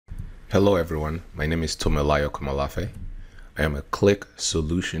Hello everyone, my name is Tomelayo Komalafe. I am a Qlik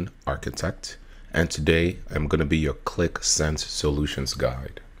solution architect, and today I'm going to be your Qlik Sense solutions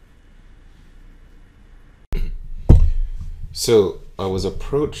guide. So I was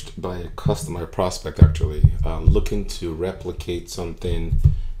approached by a customer prospect actually, looking to replicate something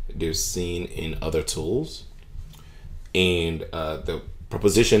they've seen in other tools. And the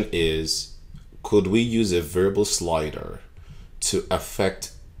proposition is, could we use a variable slider to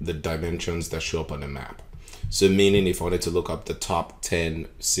affect the dimensions that show up on the map? So meaning if I wanted to look up the top 10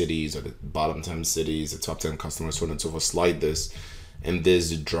 cities or the bottom 10 cities, the top 10 customers, so on and so forth, slide this, and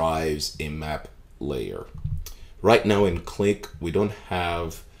this drives a map layer. Right now in Qlik, we don't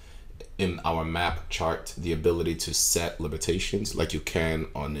have in our map chart the ability to set limitations like you can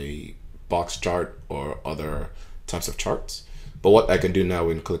on a box chart or other types of charts. But what I can do now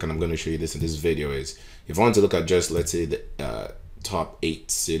in Qlik, and I'm going to show you this in this video, is if I want to look at just, let's say, the top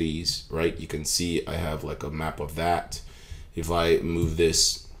 8 cities, right? You can see I have like a map of that. If I move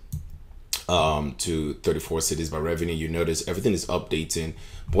this to 34 cities by revenue, you notice everything is updating.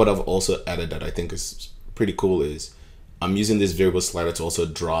 What I've also added that I think is pretty cool is I'm using this variable slider to also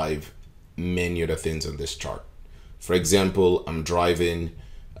drive many other things on this chart. For example, I'm driving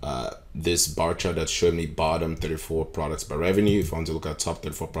this bar chart that's showing me bottom 34 products by revenue. If I want to look at top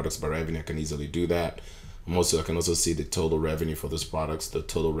 34 products by revenue, I can easily do that. I can also see the total revenue for those products, the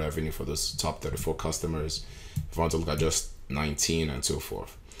total revenue for those top 34 customers. If I want to look at just 19 and so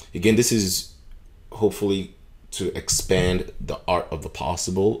forth. Again, this is hopefully to expand the art of the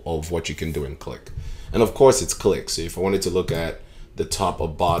possible of what you can do in Qlik. And of course it's Qlik. So if I wanted to look at the top or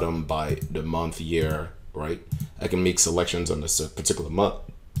bottom by the month, year, right? I can make selections on this particular month.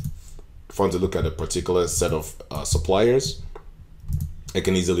 If I want to look at a particular set of suppliers, I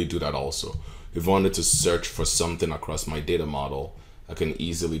can easily do that also. If I wanted to search for something across my data model, I can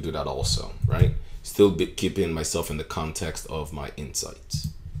easily do that also, right? Still keeping myself in the context of my insights.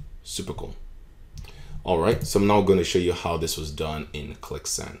 Super cool. All right, so I'm now going to show you how this was done in Qlik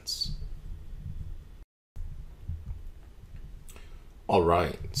Sense. All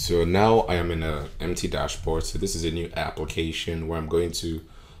right, so now I am in an empty dashboard. So this is a new application where I'm going to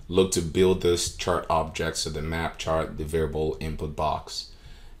look to build this chart object. So the map chart, the variable input box,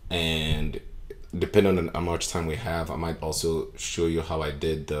 and depending on how much time we have, I might also show you how I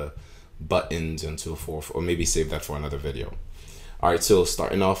did the buttons and so forth, or maybe save that for another video. All right, so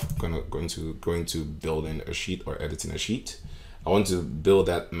starting off, going to building a sheet or editing a sheet. I want to build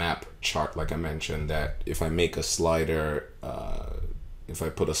that map chart, like I mentioned, that if I make a slider, if I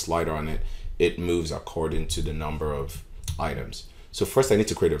put a slider on it, it moves according to the number of items. So first I need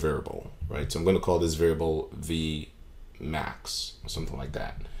to create a variable, right? So I'm going to call this variable vmax or something like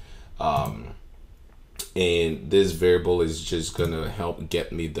that. And this variable is just going to help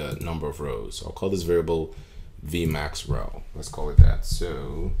get me the number of rows. So I'll call this variable vmax row. Let's call it that.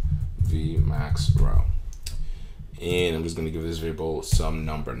 So vmax row. And I'm just going to give this variable some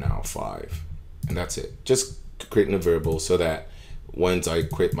number now, 5. And that's it. Just creating a variable so that once I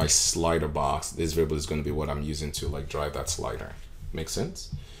create my slider box, this variable is going to be what I'm using to like drive that slider. Makes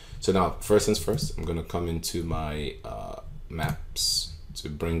sense? So now, first things first, I'm going to come into my maps to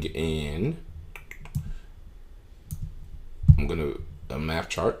bring in, I'm going to a map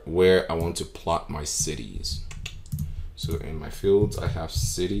chart where I want to plot my cities. So in my fields, I have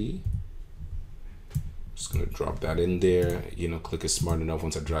city. Just going to drop that in there. You know, Qlik is smart enough.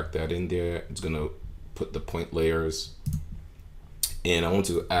 Once I drag that in there, it's going to put the point layers. And I want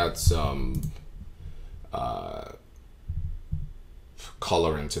to add some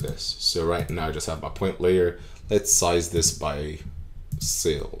color into this. So right now I just have my point layer. Let's size this by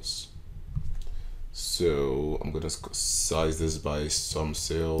sales. So I'm going to size this by some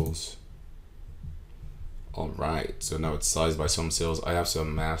sales. All right, so now it's sized by some sales. I have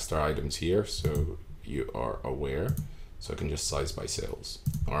some master items here, so you are aware. So I can just size by sales.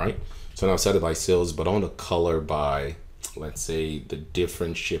 All right, so now I've set it by sales, but I want to color by, let's say, the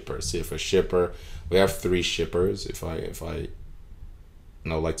different shippers. So if a shipper, we have 3 shippers.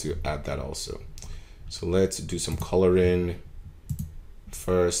 And I'd like to add that also. So let's do some coloring.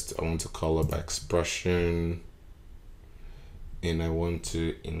 First, I want to color by expression, and I want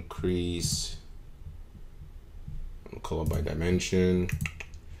to increase color by dimension,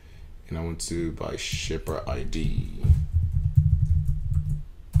 and I want to by shipper ID.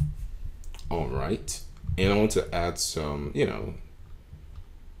 All right, and I want to add some, you know,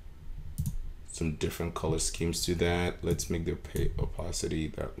 some different color schemes to that. Let's make the opacity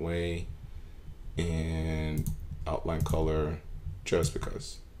that way, and outline color just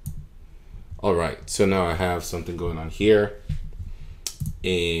because. All right, so now I have something going on here.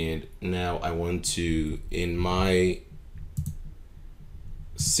 And now I want to, in my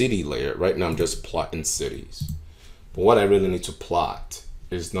city layer, right now I'm just plotting cities. But what I really need to plot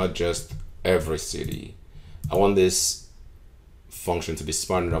is not just every city. I want this function to be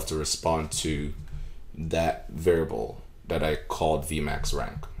smart enough to respond to that variable that I called Vmax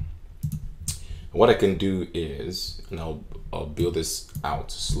rank. What I can do is, and I'll build this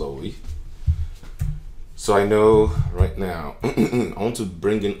out slowly. So I know right now I want to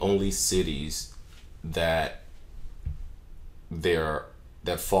bring in only cities that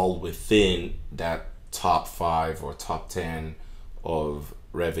fall within that top 5 or top 10 of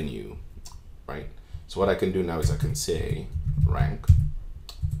revenue, right? So what I can do now is I can say rank,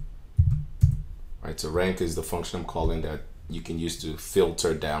 right? So rank is the function I'm calling that you can use to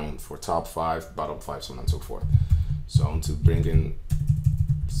filter down for top 5, bottom 5, so on and so forth. So I want to bring in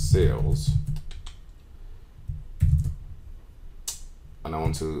sales, and I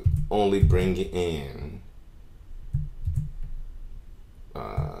want to only bring in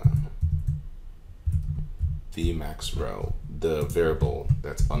Vmax row, the variable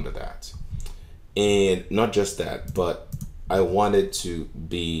that's under that. And not just that, but I want it to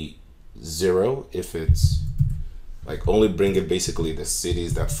be 0 if it's like only bring in basically the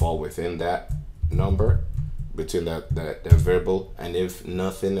cities that fall within that number, between that variable, and if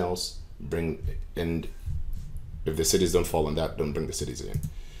nothing else, and if the cities don't fall in that, don't bring the cities in.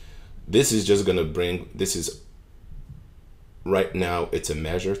 This is just gonna bring, this is right now it's a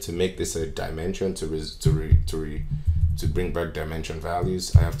measure. To make this a dimension, to bring back dimension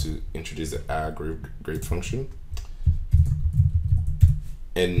values, I have to introduce the add grade function.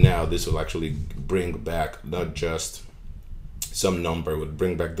 And now this will actually bring back not just some number, would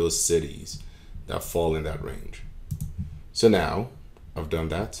bring back those cities that fall in that range. So now I've done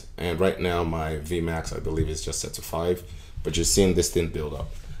that, and right now my Vmax, I believe, is just set to 5, but you're seeing this thing build up.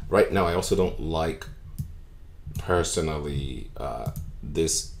 Right now I also don't like personally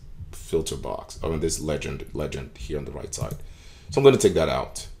this filter box, I mean this legend here on the right side. So I'm going to take that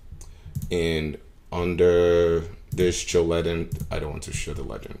out, and under this show legend, I don't want to show the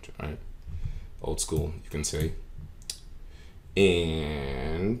legend, right? Old school, you can say.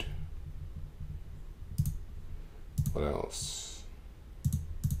 And what else?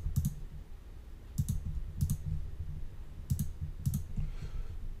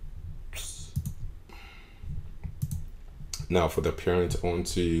 Now for the appearance, I want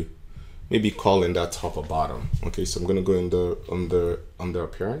to maybe call in that top or bottom. Okay, so I'm gonna go in the under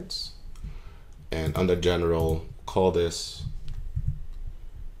appearance, and under general, call this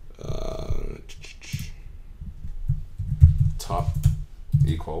top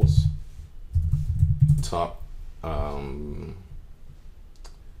equals top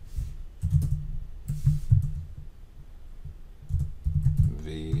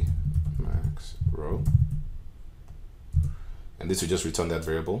V max row, and this will just return that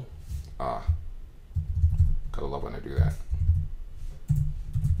variable. Gotta love when I do that.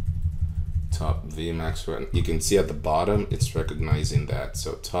 Top Vmax row, and you can see at the bottom it's recognizing that.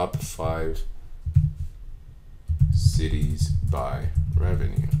 So top 5 cities by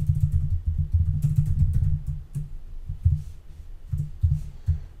revenue.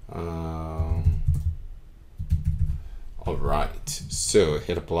 All right, so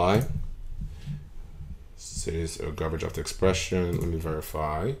hit apply. Says a garbage after expression. Let me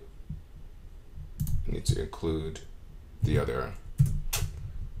verify. I need to include the other.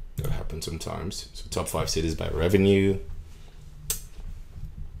 That happens sometimes. So top 5 cities by revenue.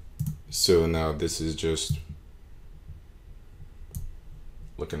 So now this is just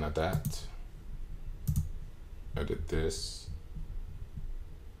looking at that. Edit this.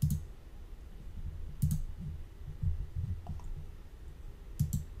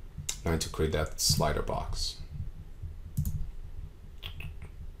 Now to create that slider box.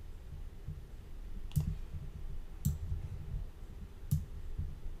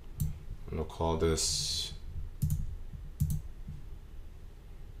 I'm gonna call this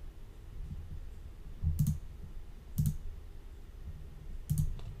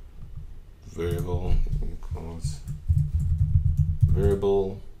variable equals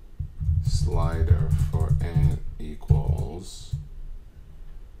variable slider for n equals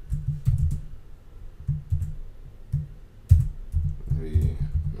V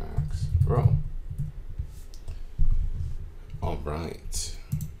max row. All right.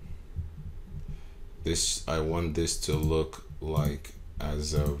 This, I want this to look like,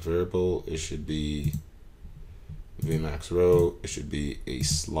 as a variable, it should be Vmax row, it should be a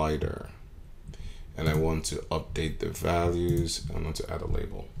slider. And I want to update the values. I want to add a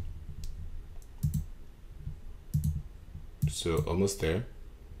label. So almost there.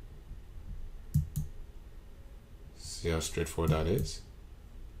 See how straightforward that is?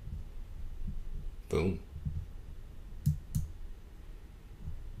 Boom.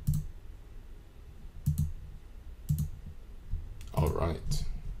 All right.